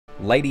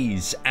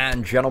Ladies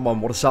and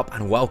gentlemen, what is up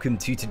and welcome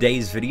to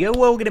today's video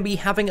where we're going to be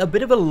having a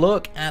bit of a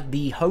look at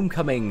the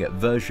homecoming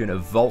version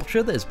of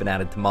Vulture that has been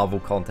added to Marvel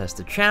Contest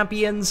of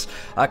Champions.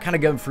 Kind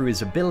of going through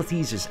his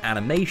abilities, his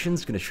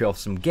animations, going to show off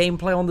some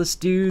gameplay on this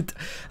dude.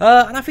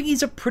 And I think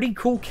he's a pretty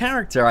cool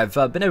character. I've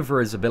been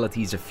over his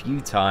abilities a few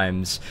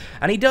times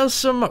and he does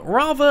some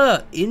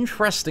rather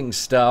interesting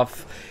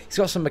stuff. He's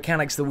got some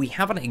mechanics that we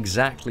haven't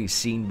exactly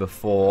seen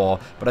before,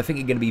 but I think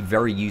are going to be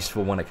very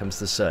useful when it comes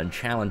to certain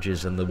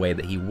challenges and the way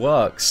that he works.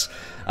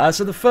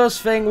 So the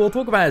first thing, we'll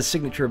talk about his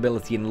signature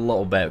ability in a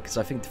little bit, because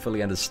I think to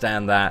fully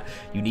understand that,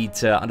 you need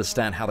to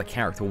understand how the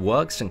character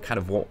works and kind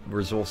of what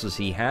resources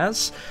he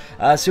has.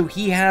 So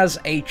he has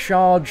a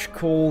charge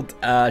called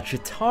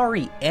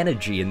Chitauri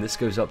Energy, and this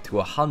goes up to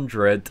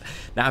 100.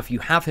 Now, if you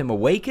have him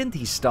awakened,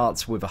 he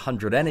starts with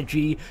 100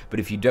 energy, but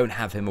if you don't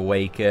have him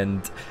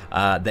awakened,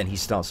 then he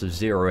starts with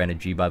 0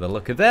 energy by the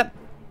look of it.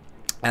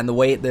 And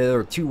there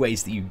are two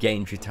ways that you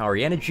gain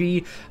Chitauri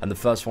Energy, and the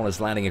first one is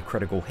landing a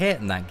critical hit,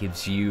 and that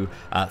gives you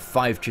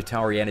 5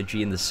 Chitauri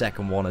Energy, and the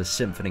second one is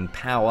Symphonying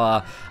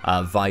Power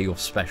via your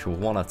Special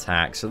 1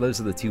 attack. So those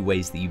are the two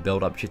ways that you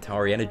build up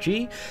Chitauri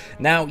Energy.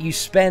 Now, you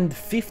spend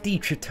 50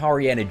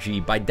 Chitauri Energy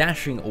by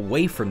dashing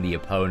away from the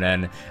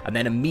opponent, and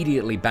then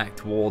immediately back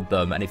toward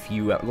them, and if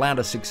you land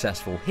a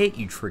successful hit,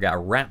 you trigger a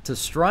Raptor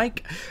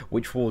Strike,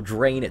 which will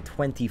drain at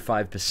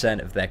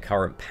 25% of their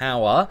current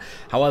power.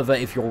 However,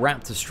 if your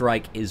Raptor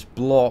Strike is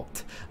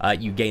blocked,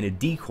 you gain a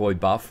decoy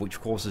buff, which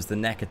causes the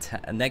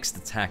next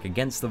attack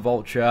against the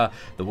Vulture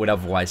that would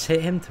otherwise hit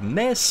him to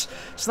miss.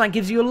 So that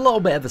gives you a little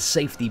bit of a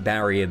safety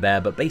barrier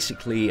there, but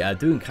basically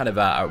doing kind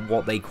of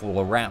what they call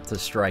a Raptor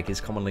Strike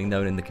is commonly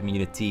known in the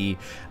community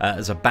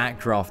as a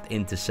backdraft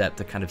intercept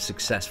to kind of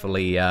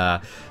successfully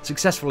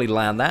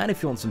land that. And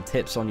if you want some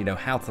tips on,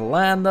 how to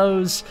land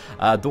those,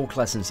 Dork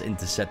Lessons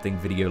intercepting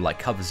video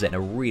covers it in a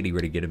really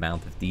good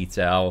amount of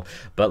detail.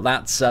 But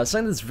that's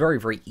something that's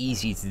very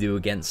easy to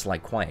do against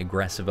quite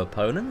aggressive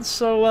opponents.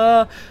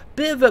 So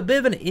bit of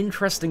an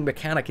interesting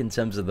mechanic in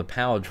terms of the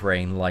power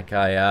drain.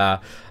 I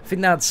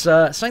think that's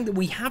something that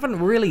we haven't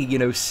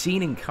really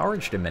seen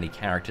encouraged in many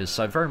characters,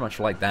 so I very much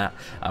like that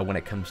when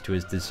it comes to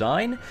his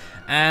design.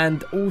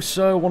 And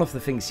also one of the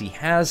things he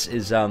has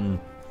is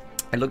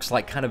it looks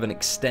like kind of an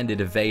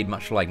extended evade,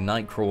 much like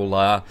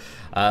Nightcrawler.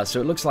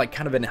 So it looks like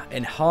kind of an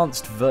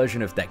enhanced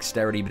version of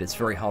Dexterity, but it's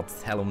very hard to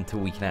tell until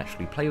we can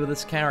actually play with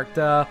this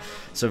character.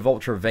 So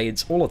Vulture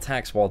evades all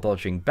attacks while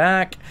dodging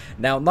back.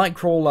 Now,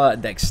 Nightcrawler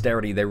and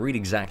Dexterity, they read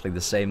exactly the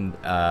same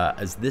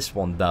as this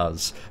one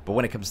does. But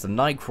when it comes to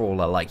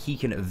Nightcrawler, he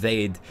can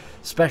evade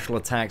special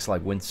attacks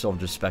like Winter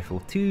Soldier's Special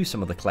 2,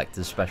 some of the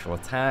Collector's special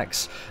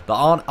attacks that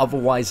aren't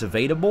otherwise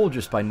evadable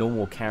just by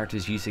normal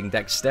characters using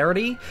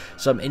Dexterity.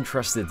 So I'm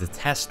interested to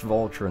test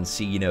Vulture and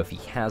see, if he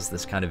has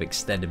this kind of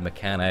extended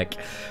mechanic.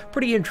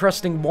 Pretty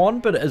interesting one,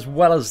 but as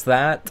well as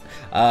that,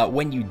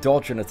 when you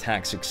dodge an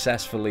attack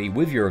successfully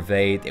with your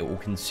evade, it will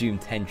consume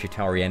 10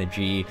 Chitauri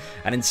Energy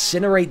and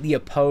incinerate the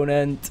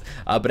opponent,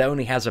 but it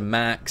only has a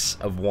max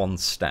of 1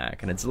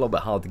 stack, and it's a little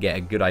bit hard to get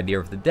a good idea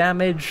of the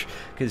damage,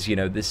 because,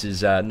 this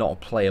is not a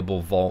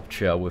playable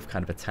Vulture with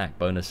kind of attack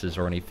bonuses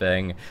or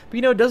anything.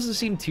 But, it doesn't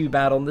seem too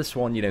bad on this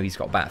one. He's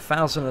got about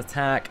 1,000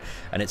 attack,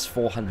 and it's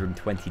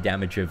 420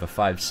 damage over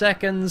 5 seconds.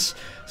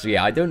 So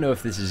yeah, I don't know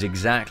if this is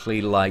exactly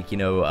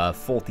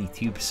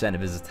 42%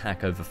 of his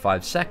attack over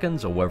 5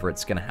 seconds, or whether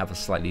it's going to have a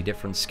slightly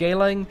different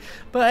scaling.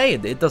 But hey,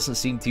 it doesn't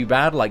seem too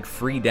bad.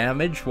 3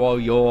 damage while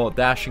you're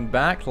dashing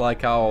back.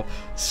 I'll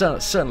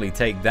certainly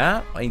take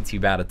that. Ain't too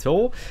bad at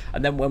all.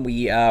 And then when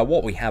we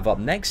what we have up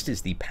next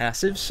is the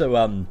passive.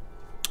 So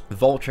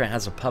Vulture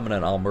has a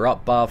permanent armor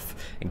up buff,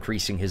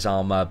 increasing his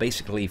armor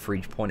basically for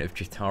each point of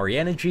Chitauri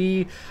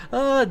Energy.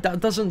 That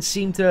doesn't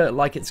seem to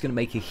it's going to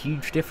make a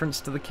huge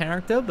difference to the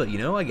character, but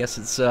I guess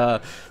it's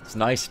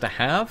nice to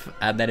have.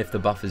 And then if the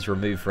buff is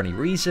removed for any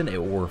reason, it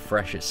will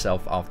refresh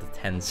itself after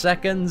 10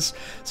 seconds.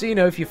 So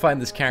if you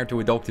find this character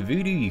with Dr.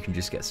 Voodoo, you can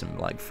just get some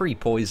free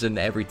poison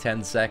every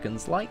 10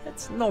 seconds.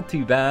 It's not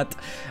too bad.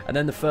 And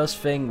then the first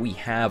thing we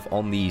have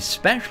on the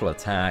special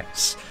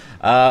attacks.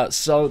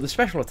 So the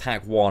special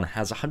attack 1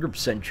 has a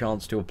 100%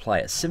 chance to apply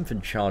a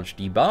Symphon Charge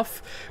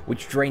debuff,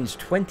 which drains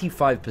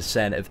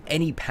 25% of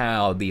any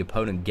power the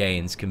opponent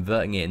gains,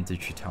 converting it into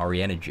Chitauri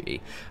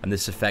Energy. And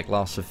this effect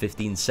lasts for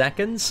 15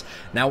 seconds.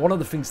 Now, one of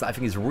the things that I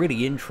think is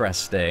really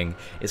interesting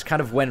is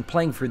kind of when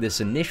playing through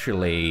this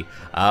initially,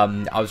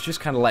 I was just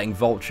kind of letting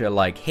Vulture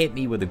hit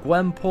me with a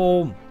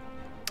Gwenpool.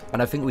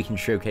 And I think we can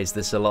showcase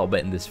this a little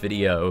bit in this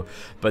video,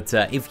 but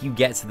if you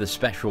get to the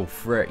special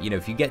free,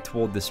 if you get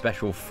toward the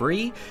special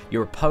free,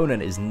 your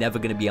opponent is never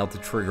going to be able to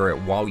trigger it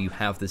while you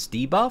have this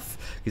debuff,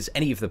 because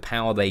any of the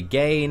power they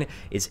gain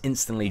is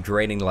instantly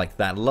draining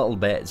that little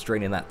bit. It's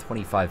draining that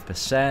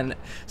 25%.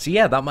 So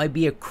yeah, that might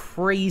be a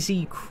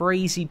crazy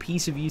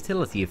piece of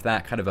utility if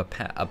that kind of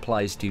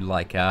applies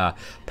to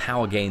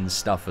power gain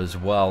stuff as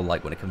well,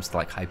 when it comes to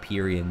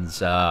Hyperion's,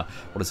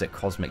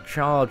 Cosmic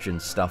Charge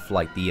and stuff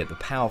like the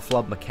Power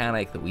Flood mechanic.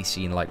 mechanic that we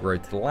see in, like,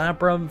 Road to the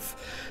Labyrinth.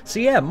 So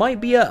yeah, it might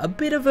be a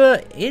bit of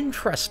a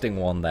interesting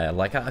one there.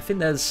 Like, I think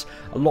there's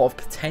a lot of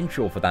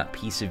potential for that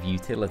piece of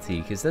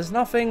utility, because there's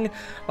nothing,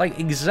 like,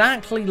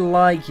 exactly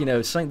like, you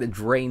know, something that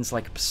drains,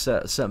 like, a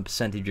certain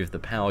percentage of the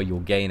power you're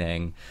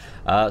gaining.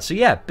 So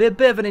yeah,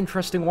 bit of an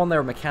interesting one. There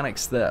are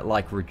mechanics that,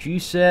 like,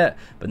 reduce it,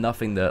 but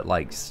nothing that,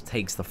 like,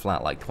 takes the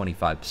flat, like,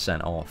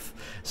 25% off.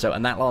 So,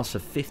 and that lasts for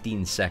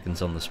 15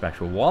 seconds on the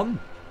special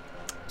one.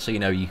 So, you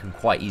know, you can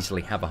quite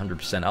easily have 100%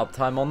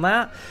 uptime on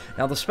that.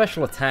 Now, the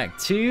special attack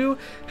 2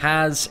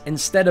 has,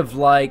 instead of,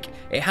 like,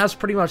 it has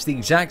pretty much the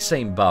exact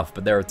same buff,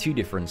 but there are two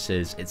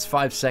differences. It's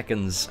 5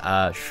 seconds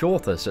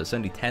shorter, so it's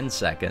only 10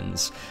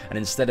 seconds. And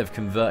instead of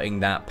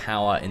converting that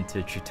power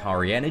into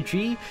Chitauri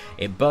energy,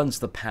 it burns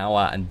the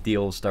power and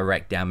deals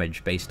direct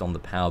damage based on the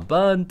power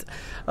burned.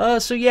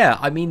 So, yeah,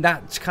 I mean,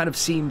 that kind of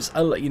seems,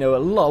 you know, a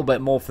little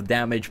bit more for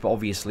damage, but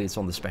obviously it's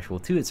on the special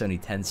 2. It's only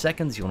 10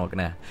 seconds. You're not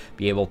going to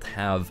be able to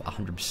have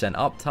 100%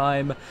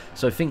 uptime.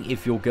 So I think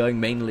if you're going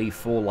mainly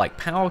for, like,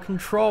 power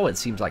control, it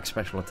seems like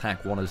special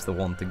attack 1 is the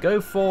one to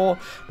go for.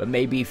 But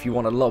maybe if you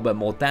want a little bit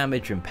more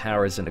damage and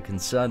power isn't a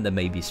concern, then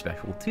maybe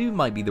special 2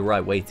 might be the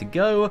right way to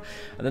go.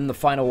 And then the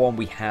final one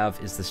we have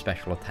is the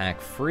special attack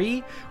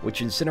 3,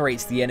 which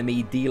incinerates the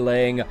enemy,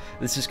 dealing,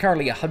 this is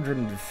currently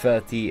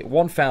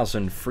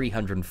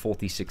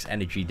 1,346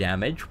 energy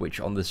damage, which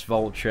on this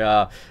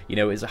Vulture, you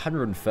know, is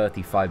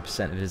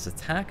 135% of his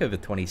attack over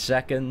 20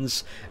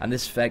 seconds. And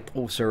this effect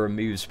also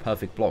removes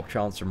perfect block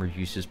chance and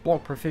reduces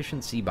block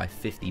proficiency by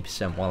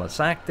 50% while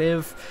it's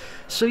active.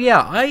 So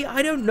yeah,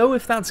 I don't know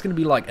if that's going to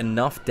be, like,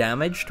 enough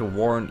damage to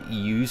warrant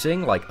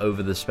using, like,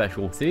 over the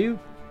special 2.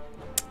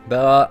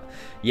 But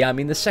yeah, I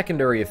mean, the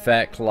secondary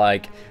effect,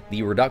 like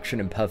the reduction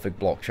in perfect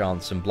block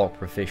chance and block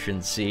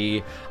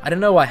proficiency, I don't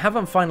know, I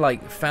haven't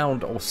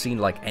found or seen,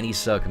 like, any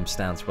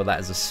circumstance where that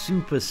is a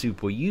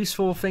super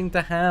useful thing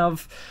to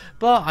have.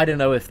 But I don't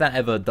know, if that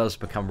ever does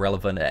become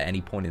relevant at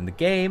any point in the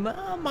game,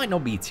 might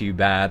not be too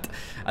bad.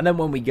 And then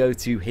when we go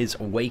to his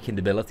awakened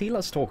ability,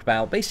 let's talk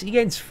about, basically he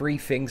gains 3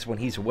 things when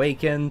he's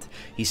awakened.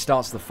 He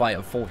starts the fight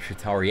at full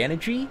Chitauri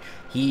energy.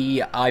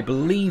 He, I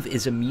believe,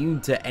 is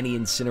immune to any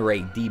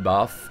incinerate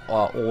debuff,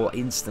 or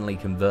instantly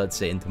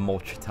converts it into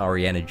more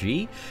Chitauri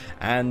energy.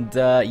 And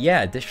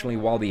yeah, additionally,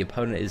 while the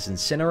opponent is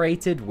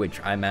incinerated, which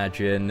I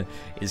imagine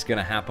is going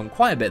to happen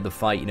quite a bit of the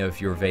fight, you know,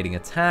 if you're evading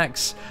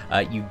attacks,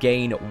 you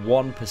gain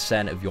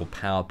 1% of your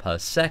power per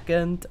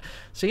second.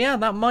 So yeah,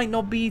 that might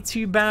not be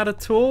too bad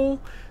at all.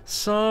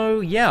 So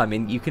yeah, I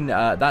mean, you can,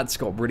 that's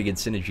got really good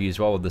synergy as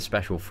well with the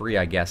special 3,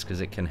 I guess,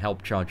 because it can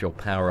help charge your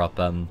power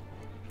up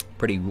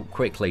pretty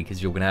quickly,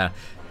 because you're going to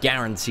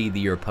guarantee that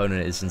your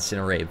opponent is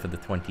incinerated for the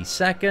 20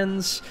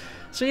 seconds.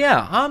 So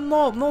yeah, I'm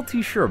not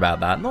too sure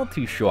about that. Not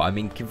too sure. I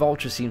mean,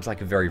 Vulture seems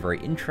like a very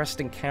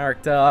interesting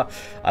character.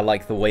 I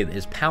like the way that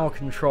his power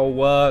control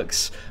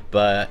works,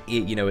 but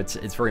you know, it's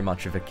very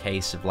much of a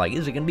case of, like,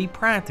 is it going to be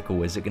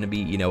practical? Is it going to be,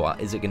 you know,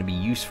 is it going to be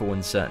useful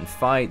in certain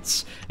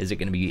fights? Is it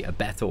going to be a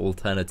better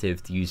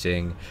alternative to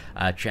using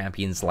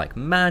champions like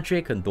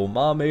Magic and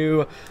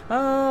Dormammu?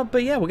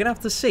 But yeah, we're gonna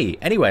have to see.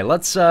 Anyway,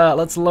 let's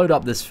load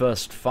up this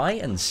first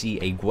fight and see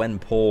a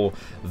Gwenpool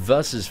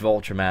versus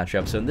Vulture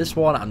matchup. So in this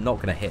one, I'm not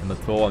gonna hit him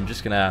at all. I'm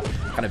just gonna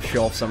kind of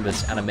show off some of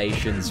his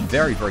animations.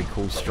 Very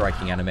cool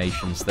striking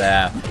animations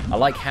there. I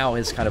like how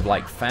his kind of,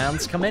 like,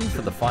 fans come in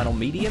for the final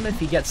medium if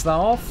he gets that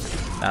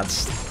off.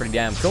 That's pretty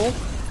damn cool.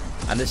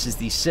 And this is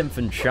the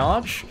Symphon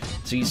Charge.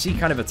 So you see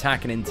kind of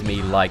attacking into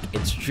me, like,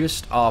 it's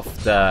just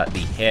after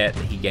the hit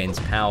that he gains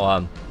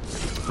power.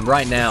 And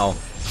right now,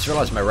 just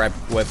realized my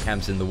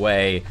webcam's in the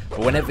way,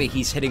 but whenever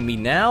he's hitting me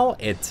now,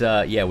 it,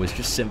 yeah, was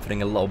just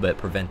symphoning a little bit,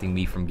 preventing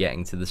me from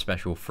getting to the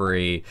special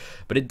 3.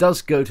 But it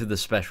does go to the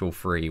special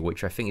 3,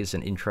 which I think is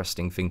an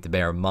interesting thing to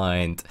bear in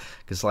mind,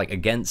 because, like,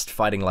 against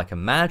fighting like a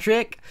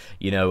Magic,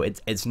 you know,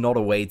 it's not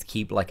a way to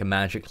keep, like, a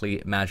Magic,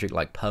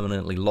 like,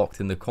 permanently locked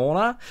in the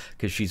corner,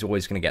 because she's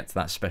always going to get to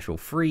that special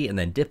 3 and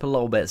then dip a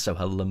little bit, so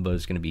her limbo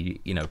is going to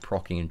be, you know,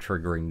 proccing and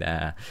triggering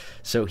there.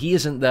 So he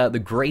isn't the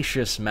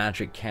gracious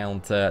Magic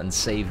counter and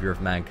savior of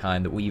mankind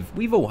that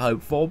we've all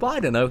hoped for, but I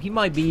don't know, he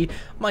might be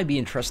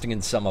interesting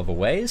in some other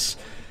ways.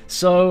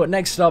 So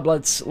next up,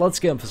 let's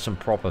get him for some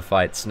proper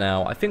fights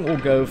now. I think we'll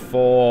go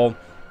for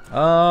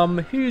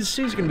who's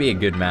gonna be a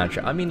good match?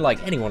 I mean,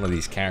 like, any one of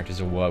these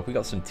characters will work. We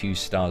got some 2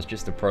 stars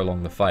just to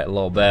prolong the fight a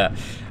little bit,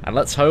 and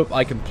let's hope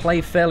I can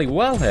play fairly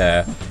well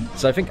here.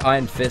 So I think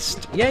Iron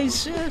Fist, yeah,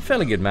 he's a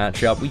fairly good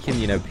matchup. We can,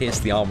 you know, pierce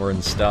the armor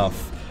and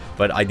stuff.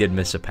 But I did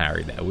miss a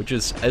parry there, which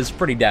is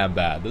pretty damn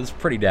bad. That's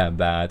pretty damn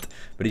bad.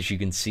 But as you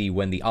can see,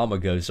 when the armor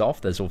goes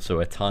off, there's also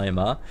a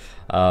timer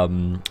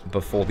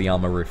before the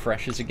armor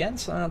refreshes again.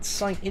 So that's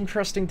something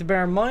interesting to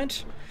bear in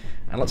mind.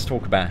 And let's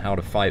talk about how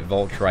to fight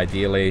Vulture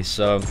ideally.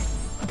 So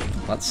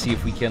let's see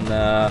if we can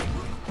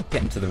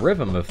get into the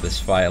rhythm of this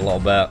fight a little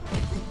bit.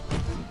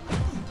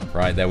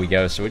 Right, there we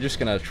go. So we're just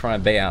going to try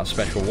and bait out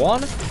special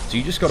 1. So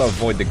you just got to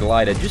avoid the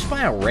glider just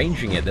by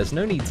outranging it. There's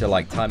no need to,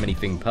 like, time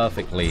anything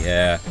perfectly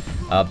here.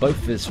 Both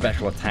of his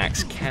special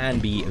attacks can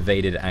be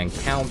evaded and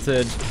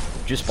countered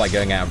just by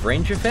going out of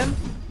range of him.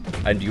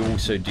 and you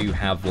also do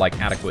have, like,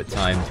 adequate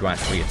time to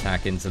actually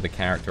attack into the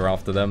character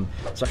after them.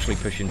 Let's actually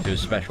push into a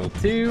special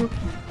too,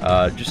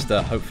 just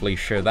to hopefully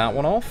show that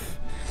one off.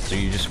 So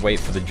you just wait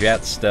for the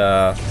jets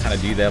to kind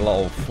of do their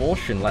little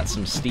push and let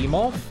some steam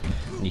off,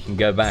 and you can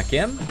go back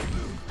in.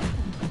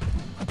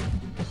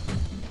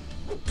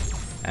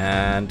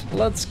 And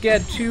let's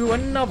get to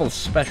another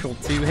special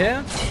 2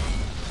 here.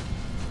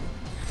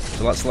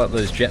 So let's let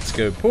those jets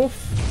go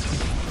poof.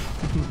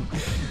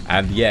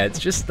 And yeah, it's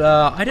just,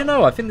 I don't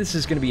know, I think this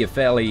is going to be a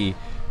fairly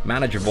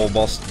manageable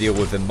boss to deal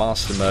with in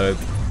Master Mode.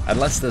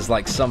 Unless there's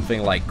like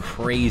something like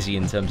crazy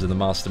in terms of the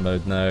Master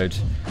Mode node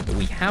that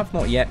we have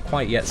not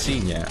quite yet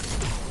seen yet.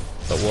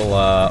 But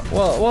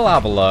we'll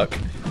have a look.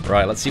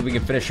 Right, let's see if we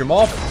can finish him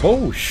off.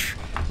 Boosh!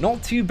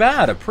 Not too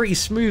bad, a pretty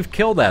smooth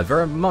kill there.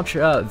 Very much,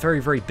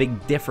 very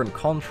big different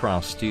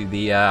contrast to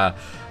the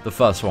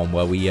first one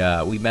where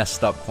we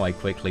messed up quite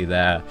quickly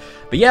there.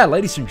 But yeah,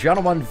 ladies and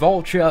gentlemen,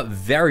 Vulture,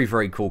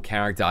 very cool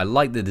character. I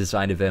like the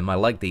design of him. I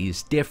like that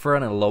he's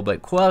different and a little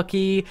bit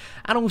quirky,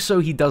 and also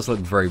he does look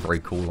very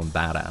cool and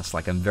badass.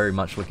 Like, I'm very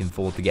much looking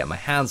forward to getting my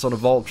hands on a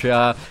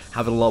Vulture,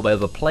 having a little bit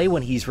of a play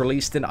when he's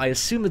released in, I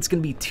assume it's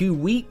going to be 2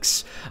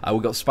 weeks. We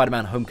got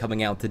Spider-Man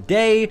Homecoming out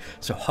today,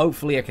 so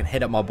hopefully I can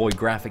hit up my boy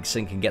Graphic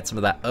Sync and get some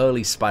of that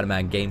early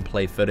Spider-Man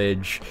gameplay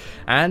footage.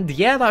 And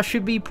yeah, that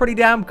should be pretty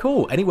damn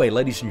cool. Anyway,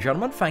 ladies and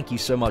gentlemen, thank you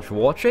so much for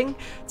watching.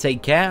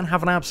 Take care and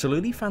have an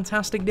absolutely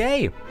fantastic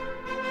day.